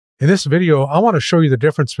In this video, I want to show you the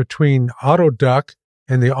difference between auto duck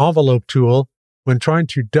and the envelope tool when trying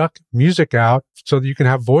to duck music out so that you can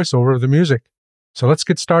have voiceover of the music. So let's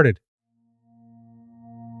get started.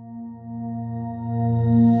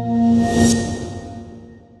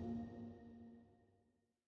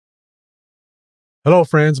 Hello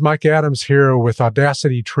friends, Mike Adams here with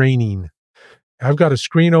Audacity Training. I've got a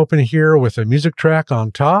screen open here with a music track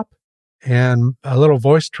on top and a little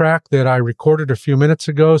voice track that I recorded a few minutes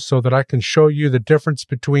ago so that I can show you the difference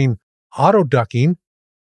between auto ducking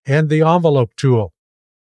and the envelope tool.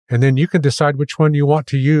 And then you can decide which one you want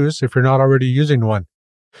to use if you're not already using one.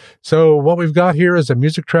 So what we've got here is a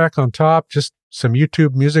music track on top, just some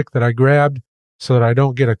YouTube music that I grabbed so that I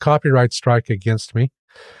don't get a copyright strike against me.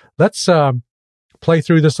 Let's play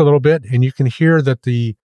through this a little bit, and you can hear that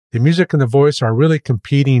the music and the voice are really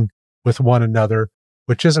competing with one another,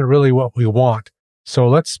 which isn't really what we want. So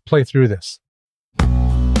let's play through this.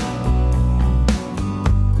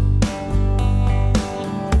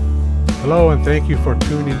 Hello, and thank you for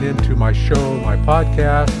tuning in to my show, my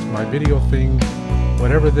podcast, my video thing,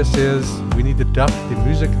 whatever this is. We need to duck the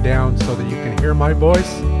music down so that you can hear my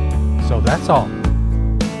voice. So that's all.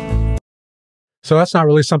 So that's not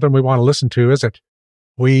really something we want to listen to, is it?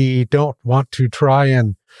 We don't want to try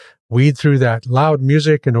and weed through that loud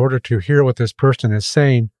music in order to hear what this person is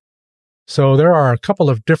saying. So there are a couple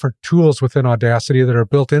of different tools within Audacity that are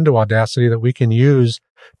built into Audacity that we can use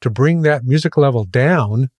to bring that music level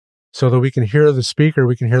down so that we can hear the speaker,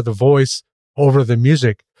 we can hear the voice over the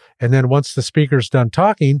music. And then once the speaker's done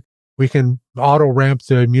talking, we can auto ramp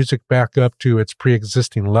the music back up to its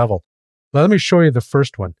pre-existing level. Now, let me show you the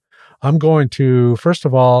first one. I'm going to, first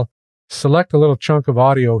of all, select a little chunk of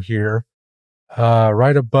audio here,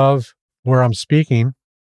 right above where I'm speaking.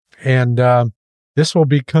 And this will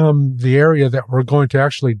become the area that we're going to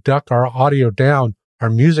actually duck our audio down, our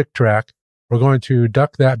music track. We're going to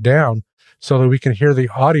duck that down so that we can hear the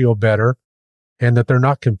audio better and that they're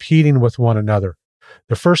not competing with one another.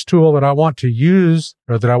 The first tool that I want to use,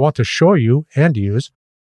 or that I want to show you and use,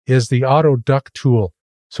 is the auto duck tool.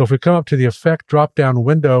 So if we come up to the effect drop-down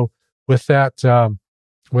window with that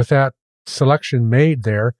selection made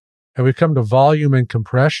there, and we come to volume and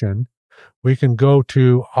compression, we can go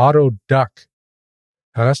to auto duck.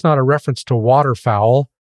 Now that's not a reference to waterfowl.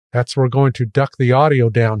 That's we're going to duck the audio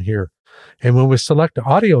down here. And when we select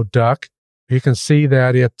audio duck, you can see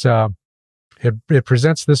that it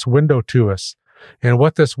presents this window to us. And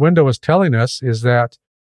what this window is telling us is that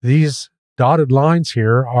these dotted lines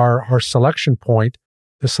here are our selection point,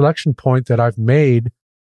 the selection point that I've made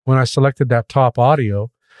when I selected that top audio.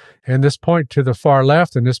 And this point to the far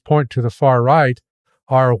left and this point to the far right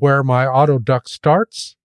are where my auto duck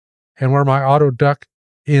starts and where my auto duck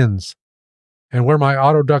ends. And where my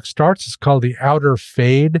auto duck starts is called the outer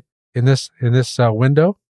fade in this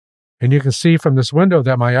window. And you can see from this window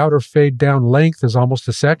that my outer fade down length is almost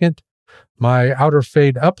a second. My outer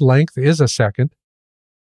fade up length is a second.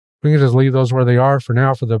 We can just leave those where they are for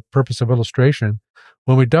now for the purpose of illustration.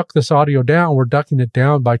 When we duck this audio down, we're ducking it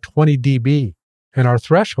down by 20 dB. And our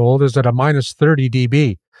threshold is at a minus 30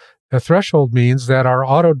 dB. The threshold means that our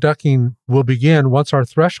auto ducking will begin once our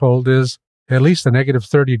threshold is at least a negative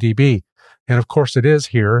 30 dB. And of course it is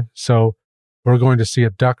here, so we're going to see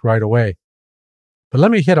it duck right away. But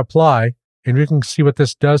let me hit apply, and you can see what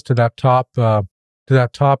this does to that top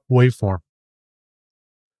waveform.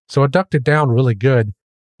 So it ducked it down really good.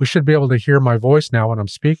 We should be able to hear my voice now when I'm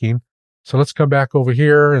speaking. So let's come back over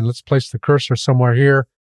here and let's place the cursor somewhere here.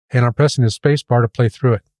 And I'm pressing the space bar to play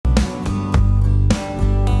through it.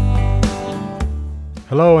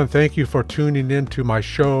 Hello, and thank you for tuning in to my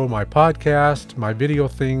show, my podcast, my video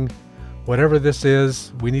thing, whatever this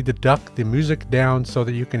is. We need to duck the music down so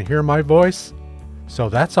that you can hear my voice. So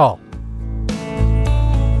that's all.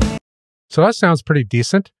 So that sounds pretty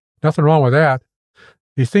decent. Nothing wrong with that.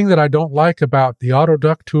 The thing that I don't like about the auto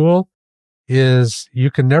duck tool is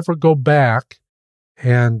you can never go back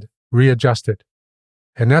and readjust it.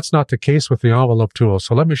 And that's not the case with the envelope tool.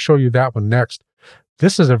 So let me show you that one next.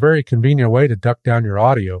 This is a very convenient way to duck down your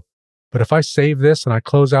audio. But if I save this and I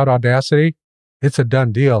close out Audacity, it's a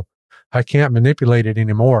done deal. I can't manipulate it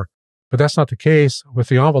anymore. But that's not the case with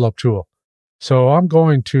the envelope tool. So I'm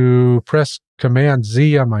going to press Command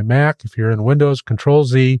Z on my Mac. If you're in Windows, Control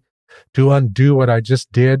Z to undo what I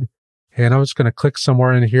just did. And I'm just going to click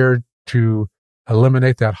somewhere in here to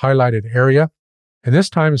eliminate that highlighted area. And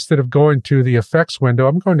this time, instead of going to the effects window,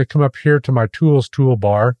 I'm going to come up here to my tools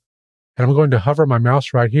toolbar, and I'm going to hover my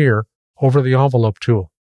mouse right here over the envelope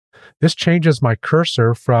tool. This changes my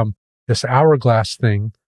cursor from this hourglass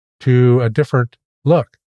thing to a different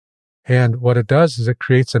look. And what it does is it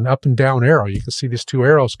creates an up and down arrow. You can see these two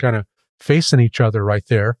arrows kind of facing each other right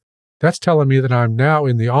there. That's telling me that I'm now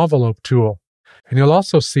in the envelope tool. And you'll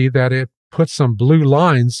also see that it puts some blue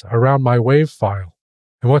lines around my WAV file.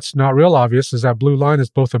 And what's not real obvious is that blue line is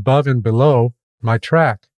both above and below my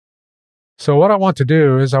track. So what I want to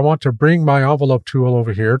do is I want to bring my envelope tool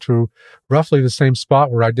over here to roughly the same spot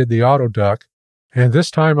where I did the auto duck. And this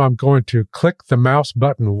time I'm going to click the mouse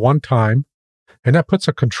button one time, and that puts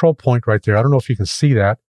a control point right there. I don't know if you can see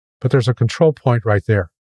that, but there's a control point right there.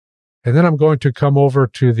 And then I'm going to come over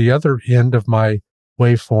to the other end of my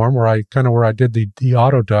waveform where I did the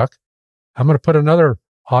auto duck. I'm going to put another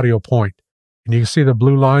audio point, and you can see the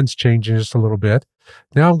blue lines changing just a little bit.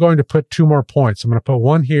 Now I'm going to put two more points. I'm going to put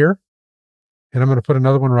one here, and I'm going to put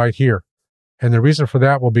another one right here. And the reason for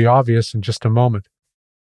that will be obvious in just a moment.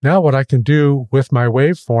 Now what I can do with my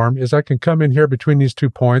waveform is I can come in here between these 2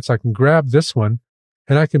 points. I can grab this one,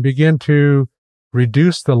 and I can begin to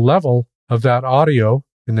reduce the level of that audio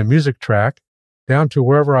in the music track down to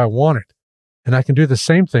wherever I want it. And I can do the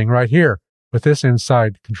same thing right here with this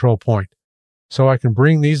inside control point. So I can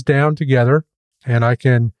bring these down together, and I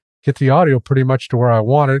can get the audio pretty much to where I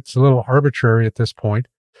want it. It's a little arbitrary at this point.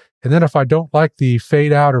 And then if I don't like the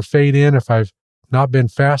fade out or fade in, if I've not been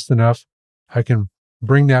fast enough, I can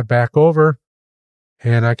bring that back over,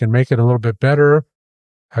 and I can make it a little bit better.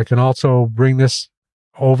 I can also bring this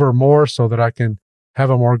over more so that I can have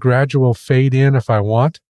a more gradual fade in if I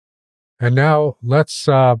want. And now let's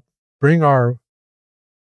bring our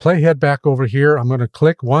playhead back over here. I'm going to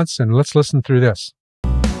click once, and let's listen through this.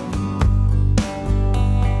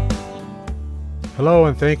 Hello,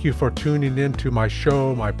 and thank you for tuning in to my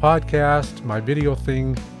show, my podcast, my video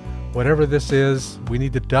thing. Whatever this is, we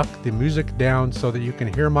need to duck the music down so that you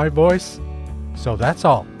can hear my voice. So that's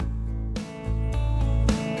all.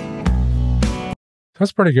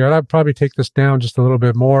 That's pretty good. I'd probably take this down just a little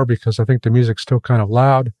bit more because I think the music's still kind of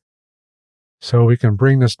loud. So we can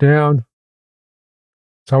bring this down.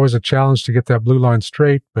 It's always a challenge to get that blue line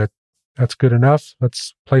straight, but that's good enough.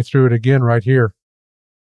 Let's play through it again right here.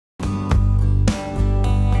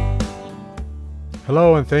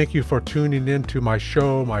 Hello, and thank you for tuning in to my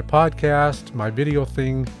show, my podcast, my video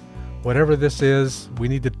thing. Whatever this is, we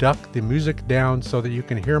need to duck the music down so that you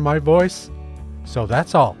can hear my voice. So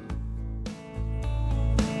that's all.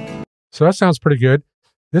 So that sounds pretty good.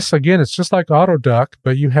 This, again, it's just like auto duck,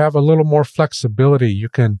 but you have a little more flexibility. You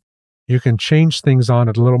can change things on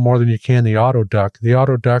it a little more than you can the auto duck. The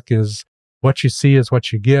auto duck is what you see is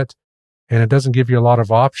what you get, and it doesn't give you a lot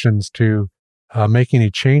of options to make any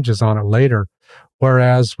changes on it later.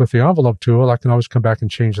 Whereas with the envelope tool, I can always come back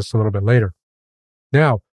and change this a little bit later.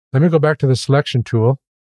 Now, let me go back to the selection tool,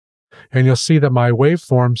 and you'll see that my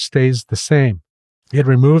waveform stays the same. It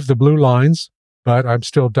removed the blue lines, but I'm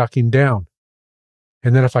still ducking down.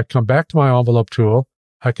 And then if I come back to my envelope tool,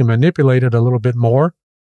 I can manipulate it a little bit more,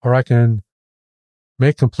 or I can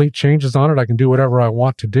make complete changes on it. I can do whatever I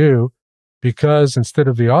want to do, because instead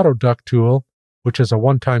of the auto duck tool, which is a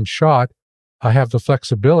one-time shot, I have the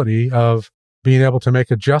flexibility of being able to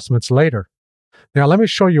make adjustments later. Now, let me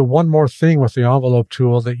show you one more thing with the envelope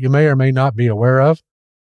tool that you may or may not be aware of.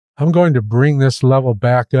 I'm going to bring this level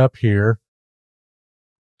back up here,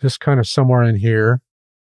 just kind of somewhere in here.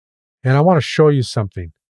 And I want to show you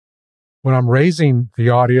something. When I'm raising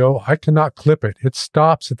the audio, I cannot clip it. It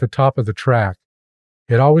stops at the top of the track.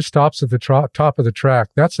 It always stops at the top of the track.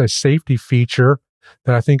 That's a safety feature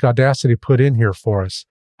that I think Audacity put in here for us.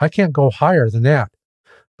 I can't go higher than that.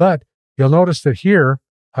 But you'll notice that here,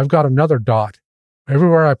 I've got another dot.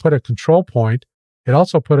 Everywhere I put a control point, it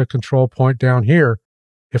also put a control point down here.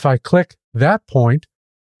 If I click that point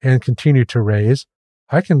and continue to raise,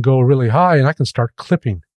 I can go really high and I can start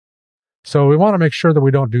clipping. So we want to make sure that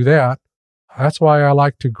we don't do that. That's why I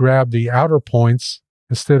like to grab the outer points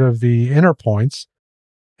instead of the inner points.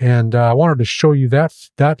 And I wanted to show you that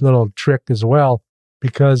little trick as well,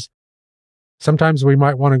 because sometimes we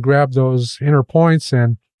might want to grab those inner points,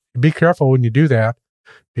 and be careful when you do that,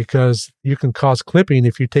 because you can cause clipping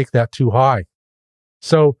if you take that too high.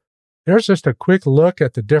 So there's just a quick look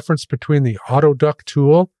at the difference between the auto duck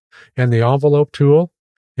tool and the envelope tool.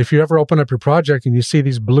 If you ever open up your project and you see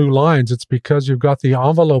these blue lines, it's because you've got the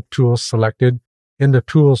envelope tool selected in the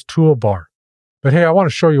tools toolbar. But hey, I want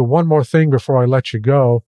to show you one more thing before I let you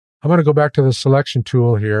go. I'm going to go back to the selection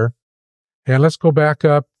tool here, and let's go back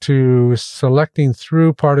up to selecting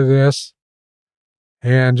through part of this.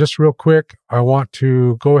 And just real quick, I want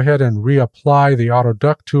to go ahead and reapply the auto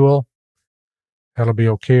duck tool. That'll be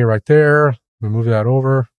okay right there. We'll move that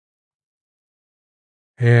over.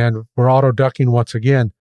 And we're auto ducking once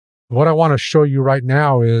again. What I want to show you right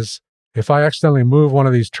now is if I accidentally move one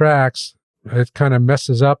of these tracks, it kind of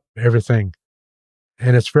messes up everything.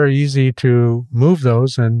 And it's very easy to move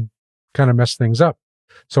those and kind of mess things up.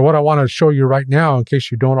 So what I want to show you right now, in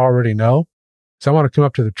case you don't already know, is I want to come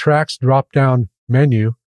up to the Tracks drop-down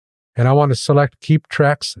menu, and I want to select Keep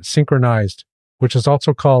Tracks Synchronized, which is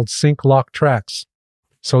also called Sync Lock Tracks.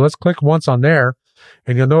 So let's click once on there,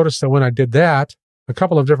 and you'll notice that when I did that, a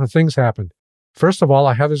couple of different things happened. First of all,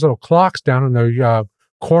 I have these little clocks down in the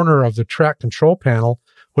corner of the track control panel,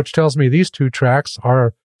 which tells me these two tracks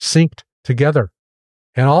are synced together.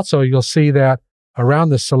 And also you'll see that around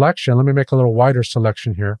the selection, let me make a little wider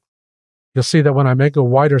selection here. You'll see that when I make a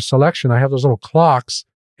wider selection, I have those little clocks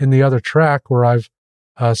in the other track where I've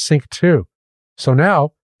synced to. So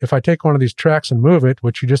now, if I take one of these tracks and move it,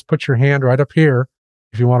 which you just put your hand right up here,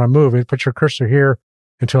 if you want to move it, put your cursor here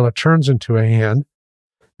until it turns into a hand.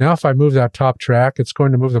 Now if I move that top track, it's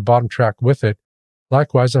going to move the bottom track with it.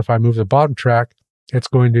 Likewise, if I move the bottom track, it's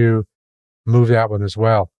going to move that one as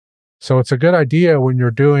well. So it's a good idea when you're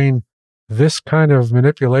doing this kind of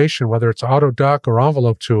manipulation, whether it's auto duck or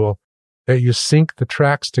envelope tool, that you sync the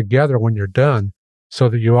tracks together when you're done so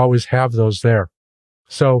that you always have those there.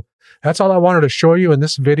 So that's all I wanted to show you in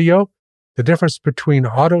this video, the difference between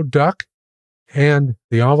auto duck and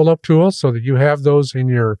the envelope tool, so that you have those in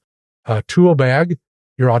your tool bag,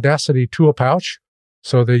 your Audacity tool pouch,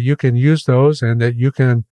 so that you can use those and that you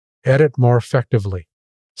can edit more effectively.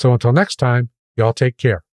 So until next time, y'all take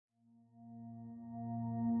care.